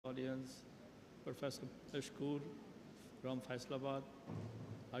audience, Professor Ashkur from Faisalabad.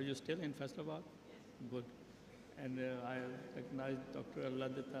 Are you still in Faisalabad? Good. And I recognize Dr.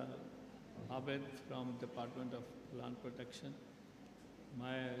 Alladita Abed from Department of Land Protection.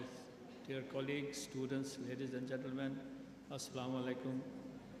 My dear colleagues, students, ladies and gentlemen, Assalamu alaikum.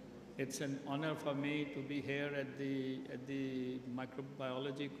 It's an honor for me to be here at the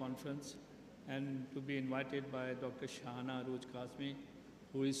microbiology conference and to be invited by Dr. Shahana Arooj Kazmi,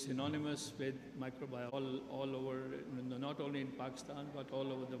 who is synonymous with microbiology all over, not only in Pakistan, but all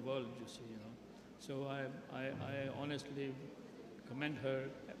over the world, you see, you know. So I honestly commend her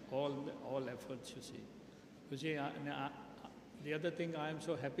all efforts, you see. You see, the other thing, I am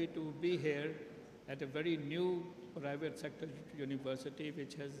so happy to be here at a very new private sector university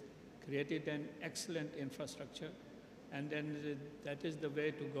which has created an excellent infrastructure, and then that is the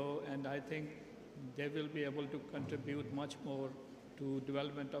way to go, and I think they will be able to contribute much more to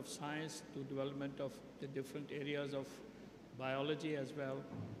development of science, to development of the different areas of biology as well,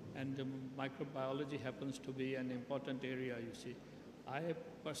 and microbiology happens to be an important area, you see. I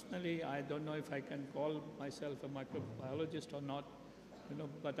personally, I don't know if I can call myself a microbiologist or not, you know,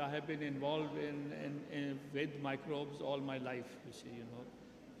 but I have been involved with microbes all my life, you see, you know.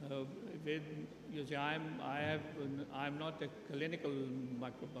 I'm not a clinical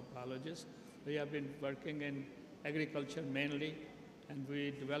microbiologist. We have been working in agriculture mainly, and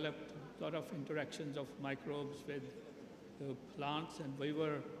we developed a lot of interactions of microbes with plants, and we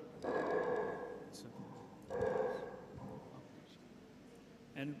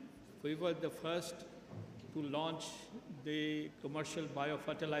were the first to launch the commercial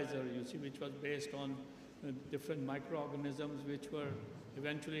biofertilizer, you see, which was based on different microorganisms, which were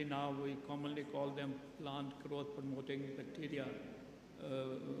eventually, now we commonly call them plant growth promoting bacteria,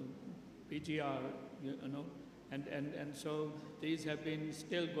 PGR, you know, and so these have been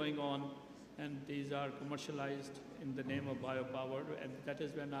still going on, and these are commercialized in the name of biopower, and that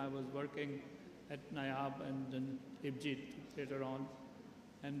is when I was working at NIAB and then IBGIT later on.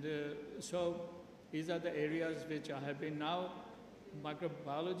 And so these are the areas which I have been now.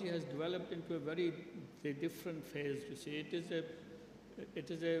 Microbiology has developed into a very different phase, you see.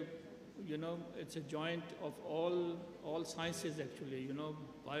 It is a, you know, it's a joint of all sciences actually, you know,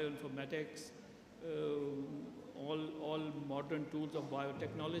 bioinformatics, all modern tools of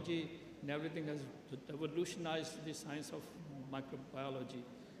biotechnology, and everything has revolutionized the science of microbiology.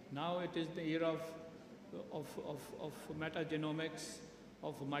 Now it is the era of metagenomics,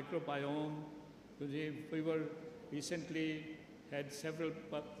 of microbiome. We were recently had several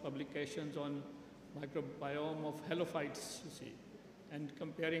publications on microbiome of halophytes, you see, and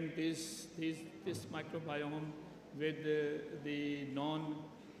comparing this microbiome with the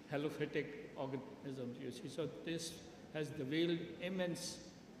non-halophytic organisms, you see. So this has revealed immense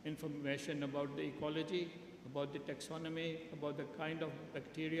information about the ecology, about the taxonomy, about the kind of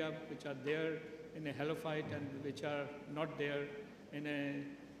bacteria which are there in a halophyte and which are not there in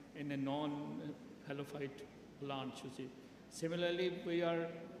a non-halophyte plant, you see. Similarly, we are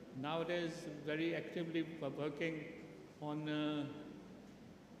nowadays very actively working on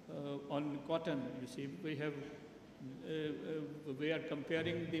cotton, you see. We are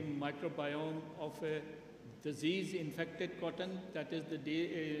comparing the microbiome of a disease-infected cotton, that is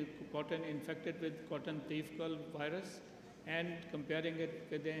the cotton infected with cotton thief curl virus, and comparing it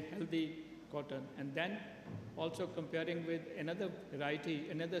with a healthy cotton. And then also comparing with another variety,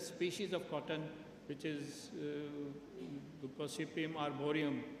 another species of cotton, which is Gossypium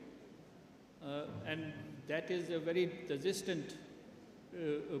arboreum. And that is a very resistant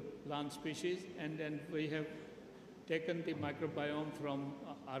plant species, and then we have taken the microbiome from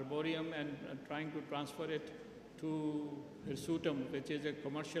arboreum and trying to transfer it to hirsutum, which is a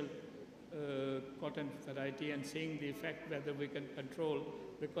commercial cotton variety, and seeing the effect whether we can control,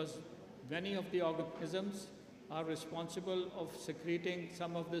 because many of the organisms are responsible of secreting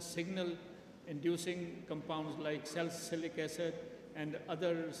some of the signal-inducing compounds like salicylic acid and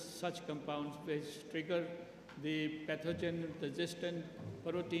other such compounds which trigger the pathogen-resistant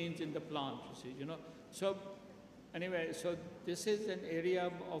proteins in the plant, you see, you know. So anyway, so this is an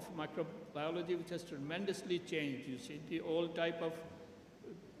area of microbiology which has tremendously changed, you see. The old type of,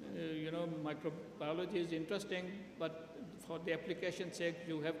 you know, microbiology is interesting, but for the application's sake,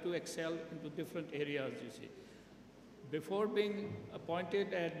 you have to excel into different areas, you see. Before being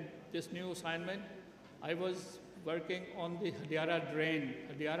appointed at this new assignment, I was working on the Hadiara drain.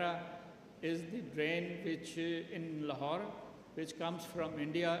 Hadiara is the drain which in Lahore, which comes from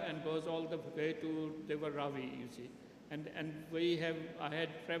India and goes all the way to River Ravi, you see. And I had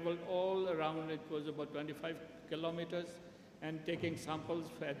traveled all around, it was about 25 kilometers, and taking samples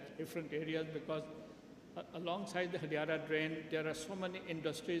at different areas, because alongside the Hadiara drain, there are so many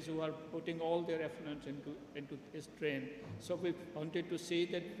industries who are putting all their effluents into this drain. So we wanted to see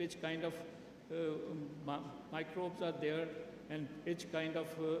that which kind of microbes are there, and which kind of,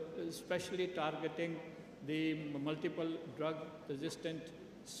 especially targeting the multiple drug-resistant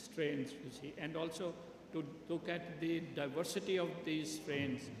strains, you see, and also to look at the diversity of these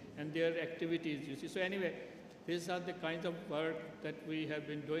strains and their activities, you see. So anyway, these are the kinds of work that we have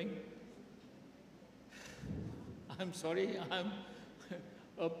been doing. I'm sorry,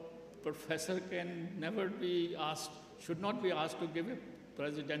 a professor can never be asked, should not be asked to give a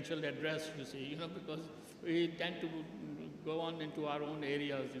presidential address, you see, because we tend to go on into our own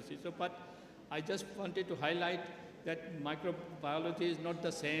areas, you see. So, but I just wanted to highlight that microbiology is not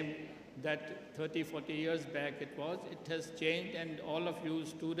the same that 30, 40 years back it was. It has changed, and all of you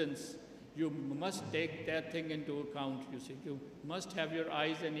students, you must take that thing into account, you see. You must have your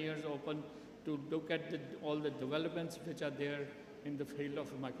eyes and ears open to look at all the developments which are there in the field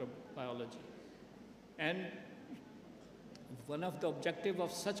of microbiology. And one of the objectives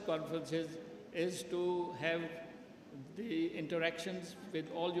of such conferences is to have the interactions with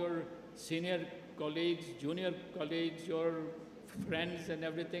all your senior colleagues, junior colleagues, your friends and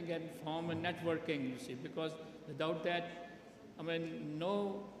everything, and form a networking, you see, because without that, I mean,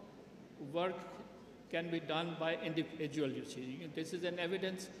 no work can be done by individual, you see. This is an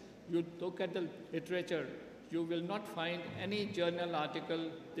evidence. You look at the literature, you will not find any journal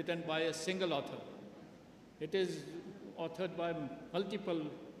article written by a single author. It is authored by multiple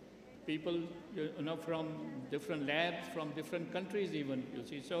people, from different labs, from different countries even, you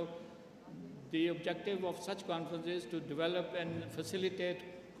see. So the objective of such conferences is to develop and facilitate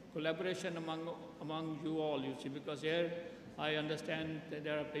collaboration among you all, you see, because here I understand that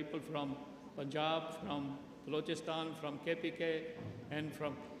there are people from Punjab, from Balochistan, from KPK, and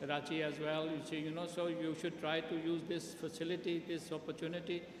from Karachi as well, you see, so you should try to use this facility, this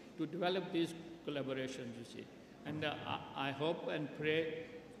opportunity to develop these collaborations, you see. And I hope and pray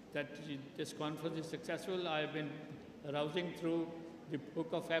that this conference is successful. I've been browsing through the book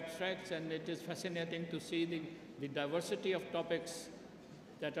of abstracts, and it is fascinating to see the diversity of topics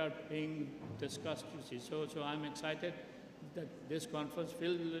that are being discussed, you see. So I'm excited that this conference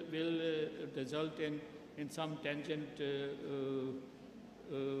will result in some tangent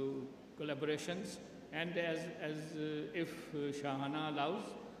collaborations, and as if Shahana allows,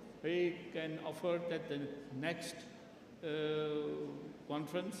 we can offer that the next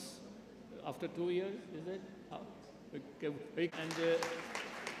conference after 2 years, is it? And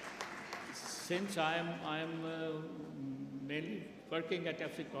since I am mainly working at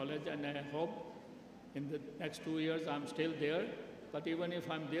FC College, and I hope in the next 2 years I'm still there, but even if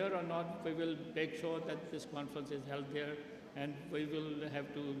I'm there or not, we will make sure that this conference is held there, and we will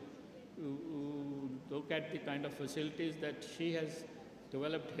have to look at the kind of facilities that she has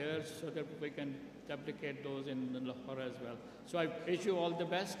developed here so that we can replicate those in Lahore as well. So I wish you all the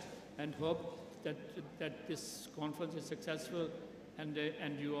best and hope that this conference is successful, and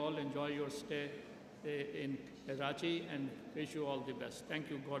you all enjoy your stay in Karachi, and wish you all the best. Thank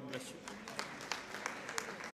you. God bless you.